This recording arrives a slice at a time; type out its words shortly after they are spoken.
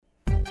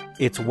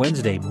It's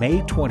Wednesday,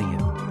 May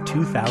 20th,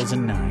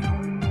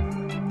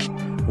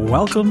 2009.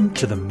 Welcome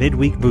to the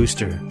Midweek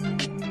Booster.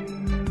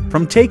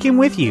 From Take Him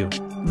With You,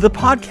 the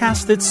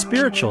podcast that's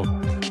spiritual,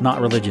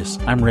 not religious.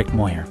 I'm Rick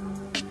Moyer.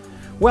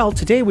 Well,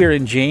 today we're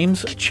in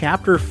James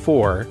chapter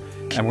 4,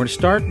 and we're going to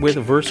start with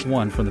verse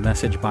 1 from the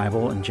Message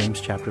Bible in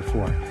James chapter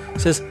 4.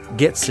 It says,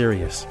 "Get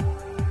serious.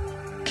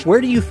 Where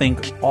do you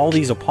think all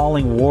these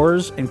appalling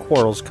wars and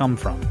quarrels come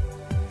from?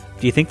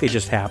 Do you think they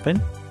just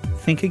happen?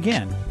 Think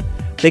again.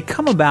 They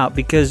come about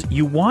because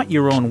you want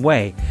your own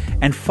way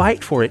and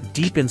fight for it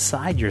deep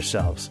inside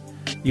yourselves.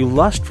 You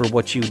lust for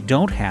what you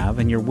don't have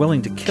and you're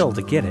willing to kill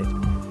to get it.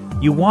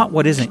 You want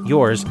what isn't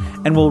yours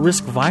and will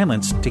risk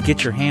violence to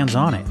get your hands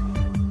on it.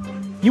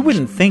 You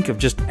wouldn't think of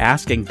just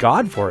asking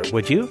God for it,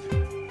 would you?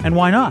 And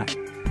why not?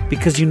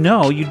 Because you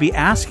know you'd be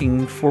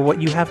asking for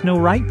what you have no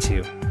right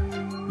to.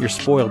 You're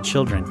spoiled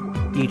children,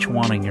 each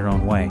wanting your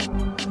own way.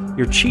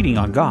 You're cheating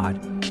on God.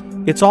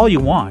 It's all you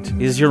want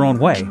is your own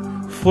way.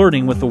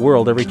 Flirting with the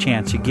world every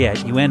chance you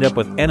get, you end up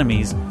with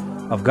enemies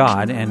of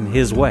God and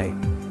His way.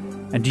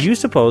 And do you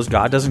suppose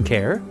God doesn't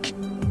care?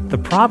 The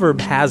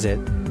proverb has it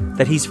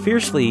that He's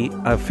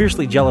a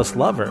fiercely jealous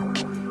lover.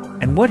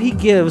 And what He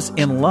gives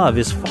in love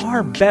is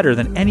far better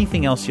than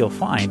anything else you'll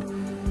find.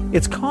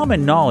 It's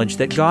common knowledge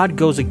that God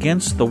goes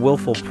against the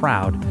willful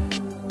proud,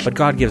 but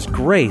God gives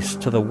grace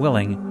to the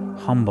willing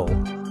humble."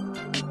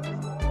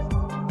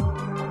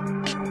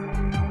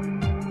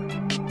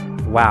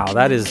 Wow,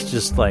 that is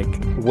just like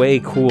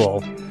way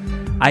cool.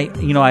 I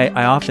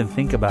often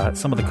think about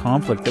some of the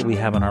conflict that we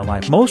have in our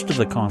life. Most of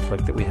the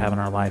conflict that we have in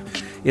our life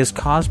is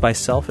caused by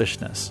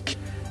selfishness.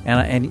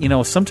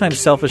 And sometimes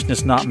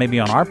selfishness not maybe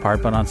on our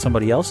part, but on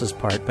somebody else's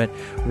part. But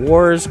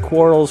wars,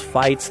 quarrels,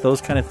 fights, those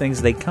kind of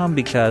things, they come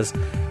because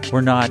we're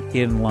not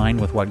in line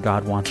with what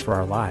God wants for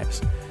our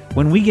lives.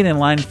 When we get in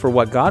line for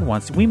what God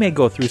wants, we may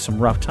go through some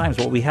rough times,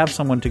 but we have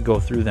someone to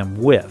go through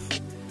them with.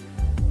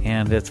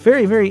 And it's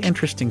very, very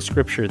interesting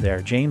scripture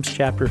there. James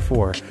chapter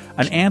 4,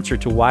 an answer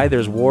to why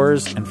there's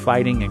wars and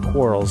fighting and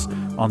quarrels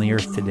on the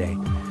earth today.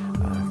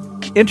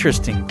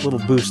 Interesting little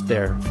boost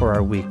there for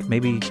our week.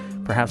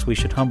 Perhaps we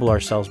should humble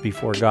ourselves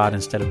before God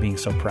instead of being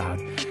so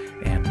proud.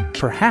 And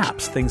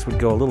perhaps things would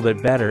go a little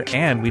bit better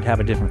and we'd have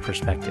a different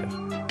perspective.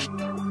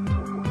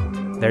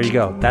 There you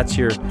go. That's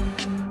your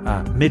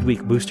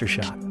midweek booster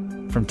shot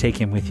from Take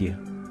Him With You.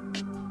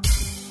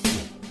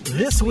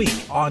 This week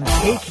on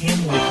Take Him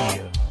With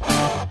You,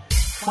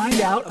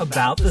 find out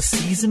about the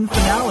season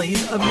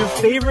finales of your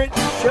favorite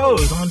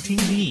shows on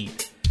TV.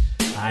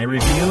 I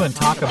review and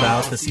talk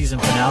about the season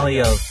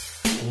finale of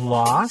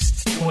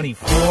Lost,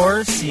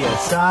 24,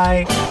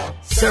 CSI,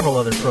 several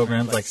other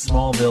programs like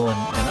Smallville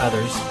and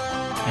others.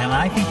 And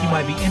I think you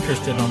might be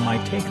interested on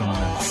my take on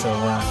them. So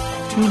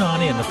tune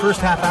on in. The first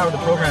half hour of the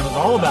program is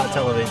all about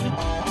television.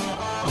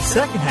 The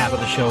second half of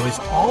the show is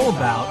all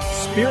about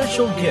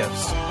spiritual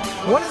gifts.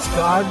 What has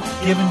God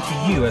given to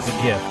you as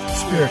a gift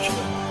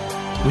spiritually?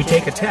 We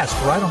take a test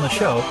right on the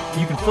show.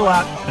 You can fill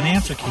out an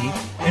answer key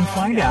and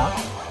find out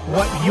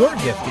what your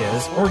gift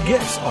is or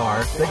gifts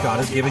are that God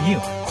has given you.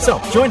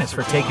 So join us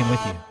for Take Him With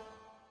You.